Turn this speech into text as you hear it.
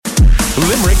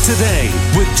Limerick Today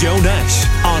with Joe Nash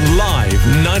on Live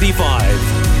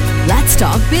 95. Let's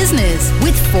talk business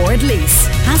with Ford Lease.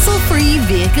 Hassle-free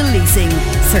vehicle leasing.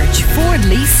 Search Ford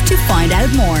Lease to find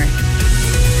out more.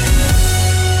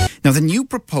 Now, the new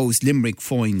proposed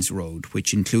Limerick-Foynes Road,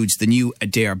 which includes the new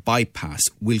Adare bypass,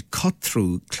 will cut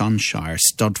through Clonshire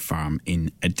Stud Farm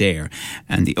in Adare.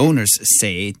 And the owners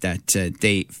say that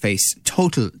they face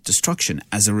total destruction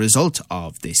as a result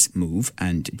of this move.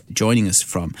 And joining us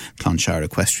from Clonshire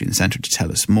Equestrian Centre to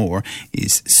tell us more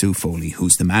is Sue Foley,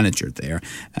 who's the manager there.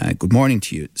 Good morning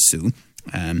to you, Sue.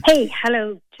 Hey,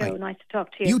 hello, Joe. Nice to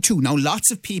talk to you. You too. Now,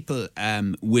 lots of people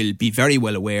will be very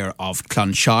well aware of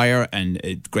Clonshire, and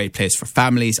a great place for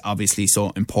families, obviously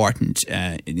so important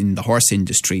in the horse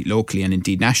industry locally and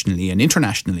indeed nationally and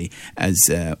internationally as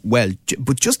well.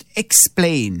 But just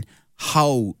explain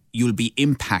how you'll be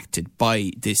impacted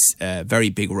by this very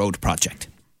big road project.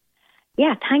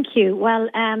 Yeah, thank you. Well,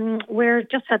 we're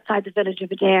just outside the village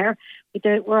of Adare.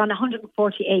 We're on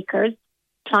 140 acres.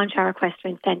 Clonshire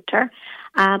Equestrian Centre,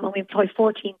 and we employ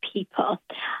 14 people.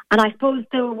 And I suppose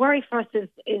the worry for us is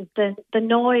the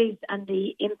noise and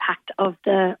the impact of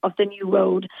the new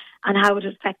road and how it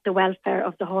will affect the welfare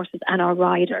of the horses and our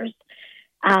riders.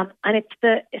 And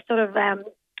it's sort of,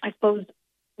 I suppose,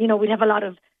 we'd have a lot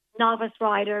of novice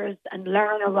riders and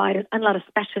learner riders and a lot of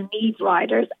special needs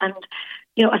riders, and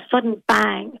a sudden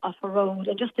bang of a road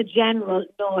and just the general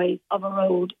noise of a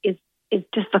road is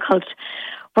difficult.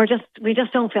 We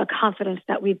just don't feel confident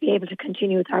that we'd be able to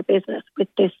continue with our business with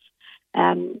this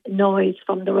noise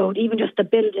from the road, even just the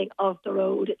building of the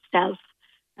road itself.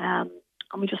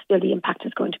 And we just feel the impact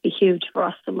is going to be huge for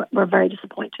us, and we're very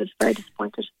disappointed.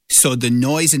 So the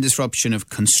noise and disruption of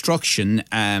construction,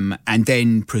 and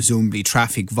then presumably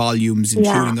traffic volumes,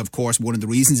 including, of course, one of the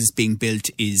reasons it's being built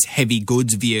is heavy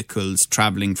goods vehicles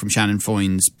travelling from Shannon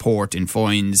Foynes Port in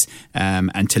Foynes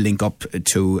and to link up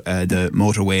to the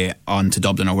motorway on to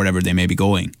Dublin or wherever they may be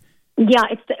going. Yeah,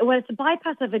 it's a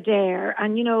bypass of Adare,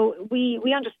 and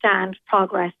we understand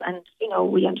progress, and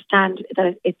we understand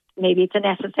that it's a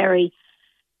necessary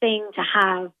thing to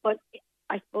have, but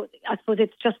I suppose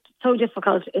it's just so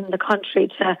difficult in the country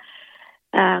to,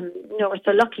 we're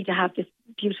so lucky to have this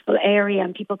beautiful area,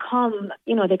 and people come,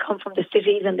 they come from the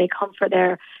cities and they come for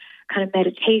their kind of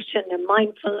meditation, their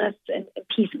mindfulness and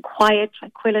peace and quiet,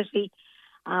 tranquility,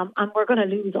 and we're going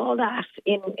to lose all that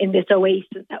in this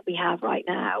oasis that we have right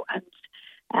now. And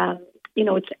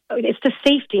it's the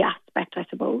safety aspect, I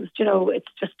suppose.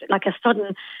 It's just like a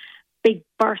sudden big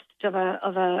burst of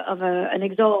an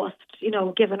exhaust,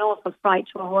 give an awful fright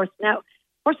to a horse. Now,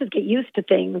 horses get used to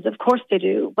things, of course they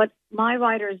do, but my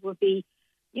riders would be,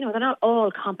 they're not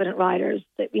all competent riders.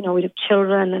 That we'd have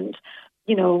children and,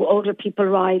 older people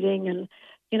riding, and,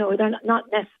 they're not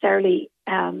necessarily,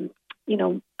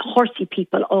 horsey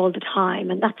people all the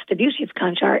time. And that's the beauty of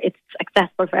Clonshire. It's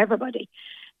accessible for everybody,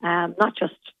 not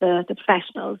just the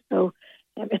professionals. So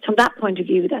it's from that point of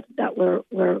view that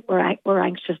we're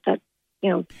anxious that,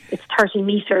 it's 30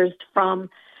 metres from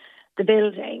the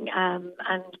building,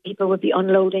 and people would be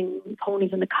unloading ponies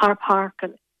in the car park.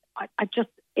 And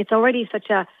it's already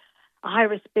such a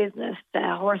high-risk business.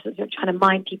 Horses are trying to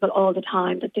mind people all the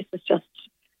time, that this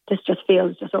just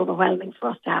feels just overwhelming for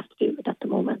us to have to deal with at the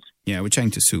moment. Yeah, we're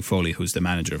chatting to Sue Foley, who's the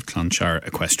manager of Clonshire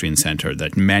Equestrian Centre,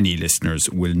 that many listeners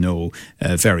will know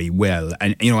very well.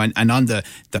 And and on the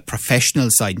professional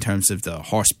side, in terms of the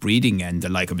horse breeding, and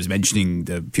like I was mentioning,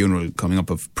 the funeral coming up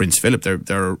of Prince Philip,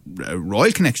 there are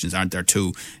royal connections, aren't there,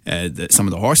 to some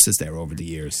of the horses there over the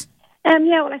years?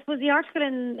 Well, I suppose the article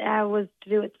was to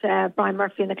do with Brian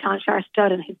Murphy and the Clonshire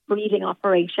Stud and his breeding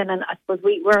operation, and I suppose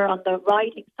we were on the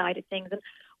riding side of things, and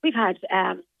we've had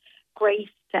great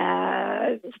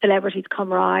celebrities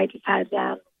come ride. We've had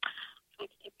a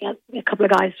couple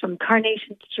of guys from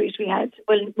Coronation Street. We had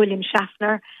William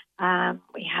Schaffner.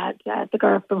 We had the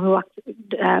girl from Who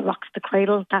Rocks the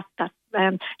Cradle.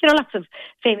 Lots of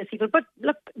famous people. But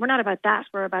look, we're not about that.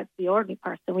 We're about the ordinary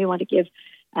person. We want to give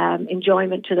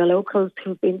enjoyment to the locals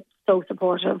who've been so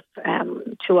supportive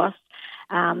to us.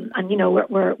 And we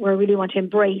really want to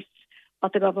embrace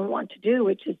what the government want to do,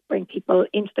 which is bring people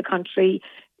into the country,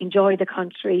 enjoy the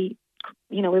country.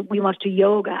 We want to do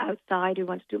yoga outside. We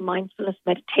want to do mindfulness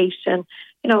meditation.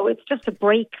 It's just a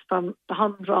break from the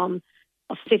humdrum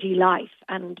of city life.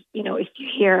 And, if you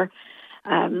hear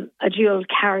a dual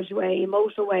carriageway,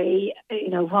 motorway,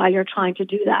 while you're trying to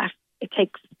do that, it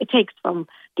takes from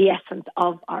the essence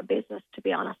of our business, to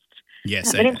be honest.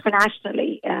 Yes. But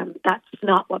internationally, that's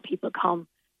not what people come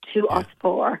to us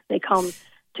for. They come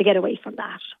to get away from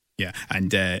that. Yeah,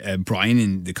 and Brian,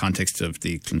 in the context of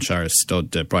the Clonshire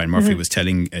stud, Brian Murphy was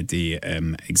telling the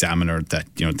Examiner that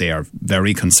they are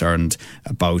very concerned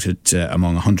about it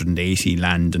among 180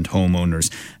 land and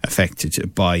homeowners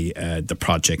affected by the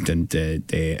project, and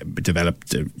they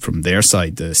developed from their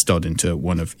side the stud into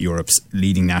one of Europe's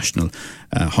leading national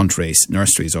hunt race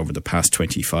nurseries over the past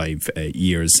 25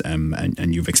 years,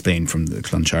 and you've explained from the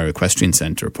Clonshire Equestrian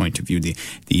Centre point of view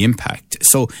the impact.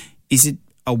 So is it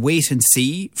a wait and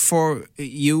see for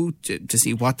you to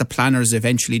see what the planners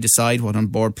eventually decide, what On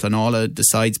Board Pleanála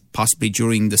decides possibly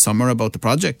during the summer about the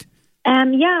project?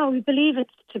 Yeah, we believe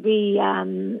it's to be,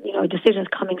 decisions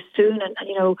coming soon. And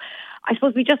I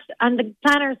suppose and the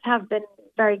planners have been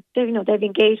they've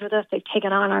engaged with us, they've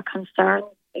taken on our concerns,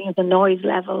 the noise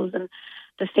levels and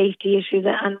the safety issues,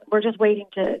 and we're just waiting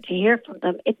to hear from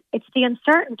them. It's the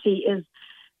uncertainty is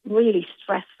really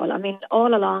stressful. I mean,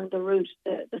 all along the route,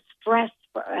 the stress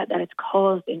that it's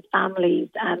caused in families,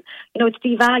 and it's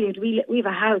devalued. We have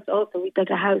a house also. We built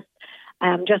a house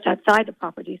just outside the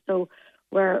property, so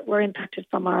we're impacted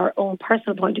from our own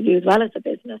personal point of view as well as the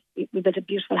business. We built a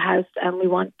beautiful house, and we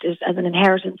want it as an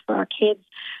inheritance for our kids.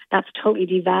 That's totally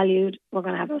devalued. We're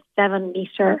going to have a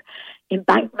 7-metre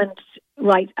embankment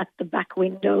right at the back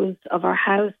windows of our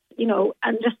house.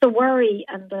 And just the worry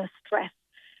and the stress.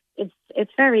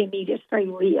 It's very immediate, it's very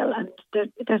real, and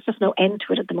there's just no end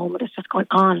to it at the moment. It's just going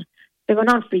on. It's been going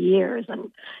on for years,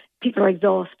 and people are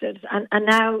exhausted. And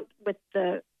now with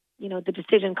the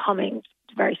decision coming,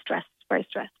 it's very stressed.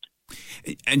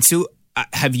 And so,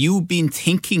 have you been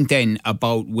thinking then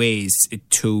about ways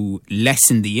to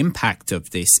lessen the impact of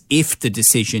this if the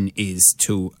decision is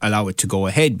to allow it to go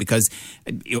ahead? Because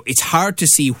it's hard to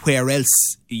see where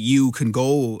else you can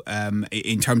go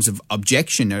in terms of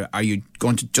objection. Are you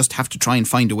going to just have to try and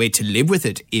find a way to live with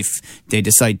it if they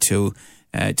decide to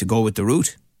go with the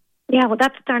route? Yeah, well,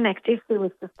 that's our next issue,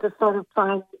 is to sort of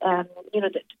try and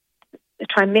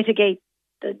try and mitigate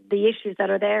the issues that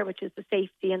are there, which is the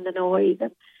safety and the noise.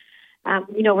 And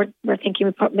we're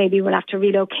thinking maybe we'll have to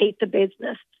relocate the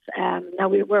business. Now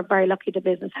we're very lucky. The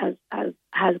business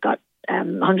has got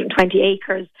 120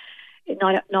 acres.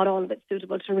 Not all of it's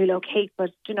suitable to relocate, but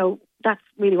that's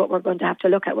really what we're going to have to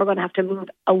look at. We're going to have to move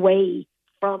away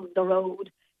from the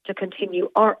road to continue,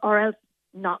 or else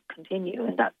not continue,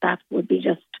 and that would be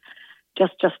just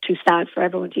too sad for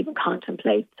everyone to even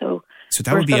contemplate. So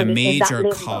that would be a major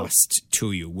cost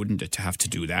to you, wouldn't it, to have to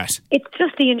do that? It's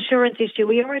just the insurance issue.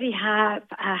 We already have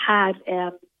had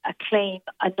a claim,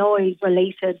 a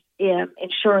noise-related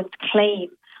insurance claim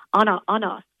on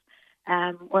us,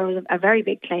 where a very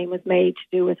big claim was made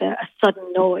to do with a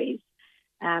sudden noise.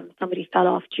 Somebody fell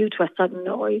off due to a sudden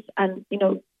noise, and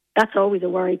that's always a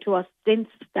worry to us since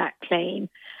that claim.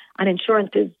 And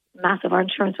insurance is massive. Our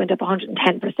insurance went up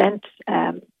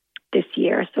 110% this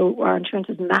year, so our insurance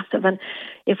is massive. And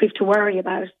if we have to worry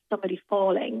about somebody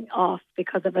falling off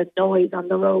because of a noise on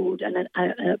the road and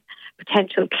a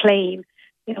potential claim,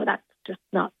 that's just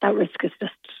not, that risk is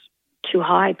just too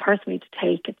high personally to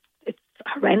take. It's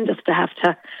horrendous to have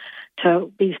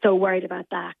to be so worried about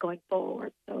that going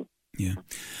forward. So yeah,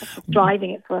 that's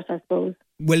driving it for us, I suppose.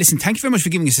 Well, listen, thank you very much for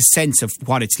giving us a sense of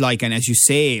what it's like. And as you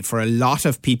say, for a lot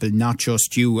of people, not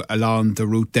just you, along the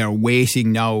route, they're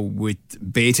waiting now with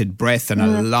bated breath and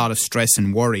a lot of stress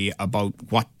and worry about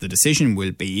what the decision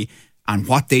will be and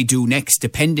what they do next,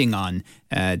 depending on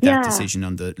that decision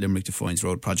on the Limerick to Foynes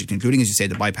Road project, including, as you say,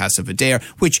 the bypass of Adare,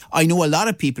 which I know a lot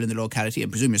of people in the locality,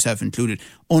 and presume yourself included,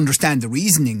 understand the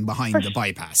reasoning behind the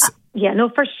bypass. Yeah, no,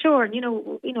 for sure.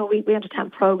 We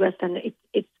understand progress, and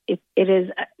it is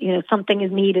something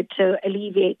is needed to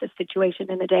alleviate the situation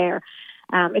in Adare.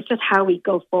 It's just how we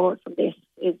go forward from this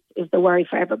is the worry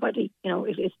for everybody.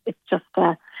 It's just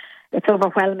it's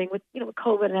overwhelming with with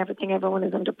COVID and everything. Everyone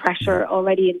is under pressure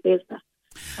already in business,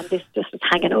 and this just is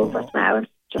hanging over us now.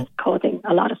 It's just causing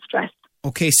a lot of stress.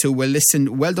 Okay, so well,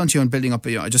 listen, well done to you on building up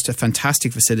just a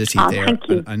fantastic facility there. Thank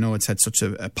you. I know it's had such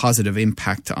a positive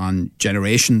impact on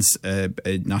generations,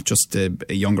 not just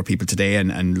younger people today,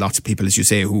 and lots of people, as you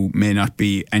say, who may not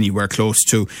be anywhere close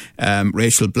to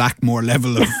Rachel Blackmore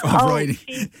level of riding.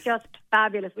 She's just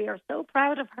fabulous. We are so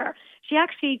proud of her. She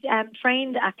actually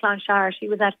trained at Clonshire. She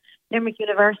was at Limerick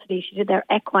University. She did their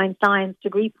equine science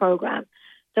degree programme.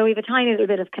 So we have a tiny little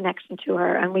bit of connection to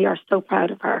her, and we are so proud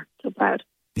of her. So proud.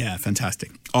 Yeah,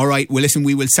 fantastic. All right. Well, listen,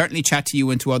 we will certainly chat to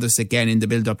you and to others again in the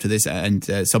build-up to this and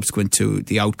subsequent to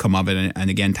the outcome of it. And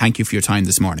again, thank you for your time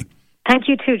this morning. Thank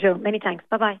you too, Joe. Many thanks.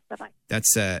 Bye-bye. Bye-bye.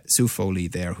 That's Sue Foley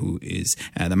there, who is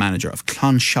the manager of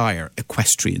Clonshire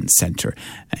Equestrian Centre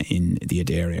in the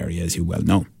Adare area, as you well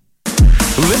know.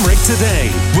 Limerick Today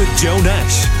with Joe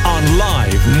Nash on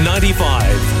Live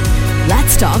 95.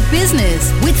 Let's talk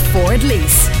business with Ford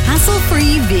Lease.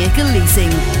 Hassle-free vehicle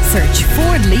leasing. Search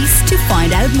Ford Lease to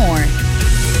find out more.